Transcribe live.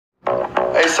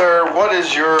sir, what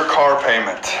is your car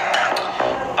payment?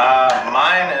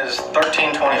 Mine is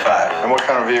 $1,325. And what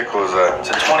kind of vehicle is that?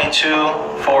 It's a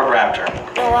 22 Ford Raptor.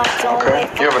 Okay.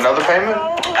 You have another payment?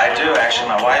 I do, actually.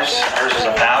 My wife's, hers is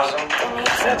 $1,000.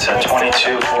 It's a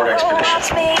 22 Ford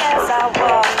Expedition.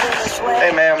 Perfect.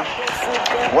 Hey, ma'am,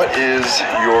 what is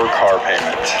your car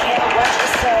payment?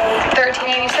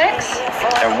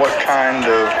 $1,386. And what kind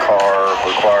of car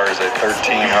requires a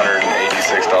 $1,386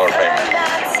 payment?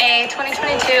 A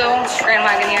 2022 Grand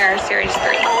Wagoneer Series 3.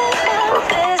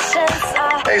 Perfect.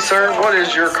 Hey, sir, what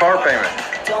is your car payment?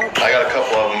 I got a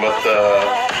couple of them, but the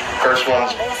first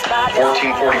one's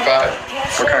 $1,445.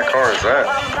 What kind of car is that?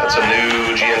 That's a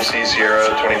new GMC Sierra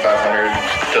 2500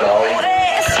 Denali.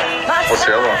 What's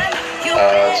the other one?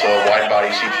 It's a wide body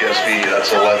CTSV.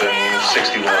 That's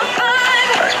 $1,161.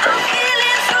 Nice payment.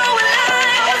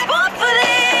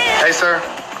 Hey, sir,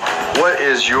 what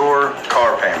is your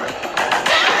car payment?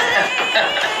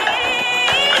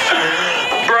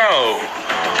 Bro,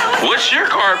 what's your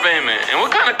car payment? And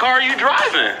what kind of car are you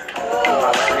driving?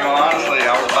 Honestly,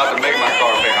 I was about to make my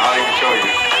car payment. I'll even show you.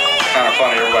 It's kind of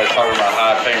funny. Everybody's talking about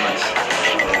high payments.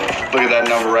 Look at that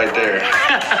number right there.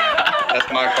 That's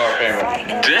my car payment.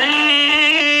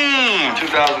 Damn!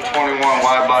 2021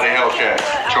 wide body Hellcat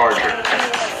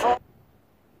Charger.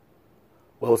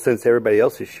 Well, since everybody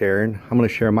else is sharing, I'm going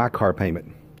to share my car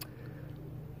payment.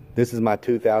 This is my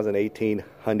 2018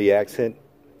 Hyundai Accent.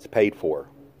 It's paid for.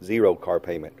 0 car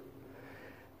payment.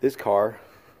 This car,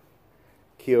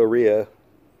 Kia Rio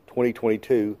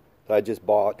 2022, that I just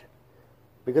bought,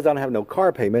 because I don't have no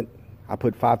car payment, I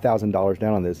put $5,000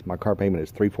 down on this. My car payment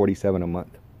is $347 a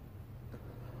month.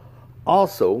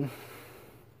 Also,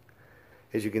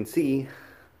 as you can see,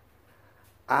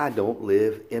 I don't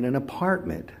live in an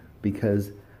apartment,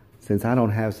 because since I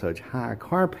don't have such high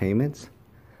car payments,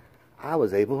 I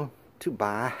was able to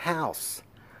buy a house.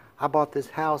 I bought this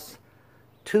house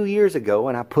 2 years ago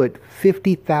and I put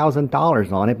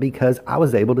 $50,000 on it because I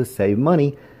was able to save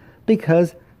money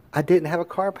because I didn't have a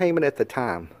car payment at the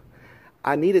time.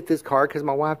 I needed this car because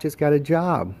my wife just got a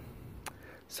job.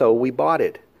 So we bought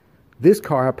it. This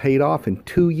car I paid off in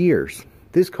 2 years.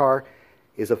 This car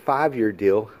is a 5-year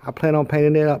deal. I plan on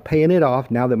paying it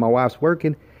off now that my wife's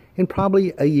working in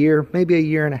probably a year, maybe a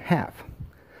year and a half.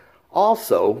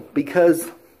 Also,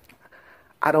 because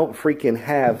I don't freaking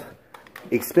have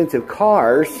expensive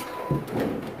cars,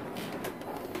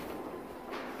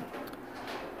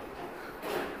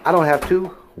 I don't have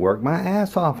to work my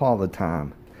ass off all the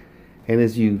time. And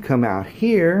as you come out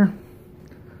here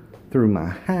through my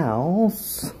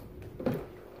house,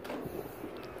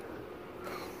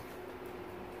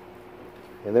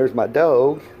 and there's my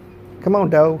dog. Come on,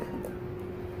 dog.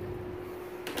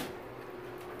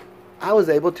 I was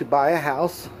able to buy a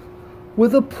house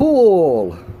with a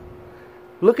pool.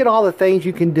 Look at all the things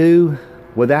you can do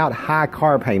without high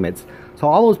car payments. So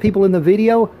all those people in the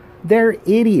video, they're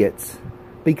idiots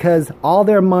because all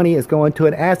their money is going to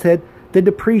an asset that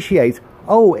depreciates.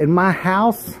 Oh, and my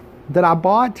house that I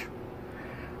bought,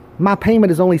 my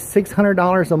payment is only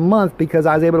 $600 a month because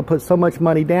I was able to put so much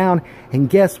money down. And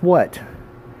guess what?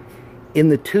 In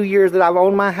the 2 years that I've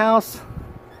owned my house,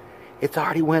 it's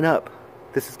already went up.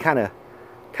 This is kind of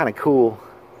cool.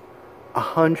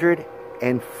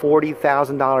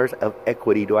 $140,000 of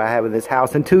equity do I have in this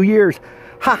house in 2 years.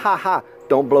 Ha ha ha.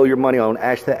 Don't blow your money on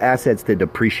assets that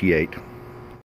depreciate.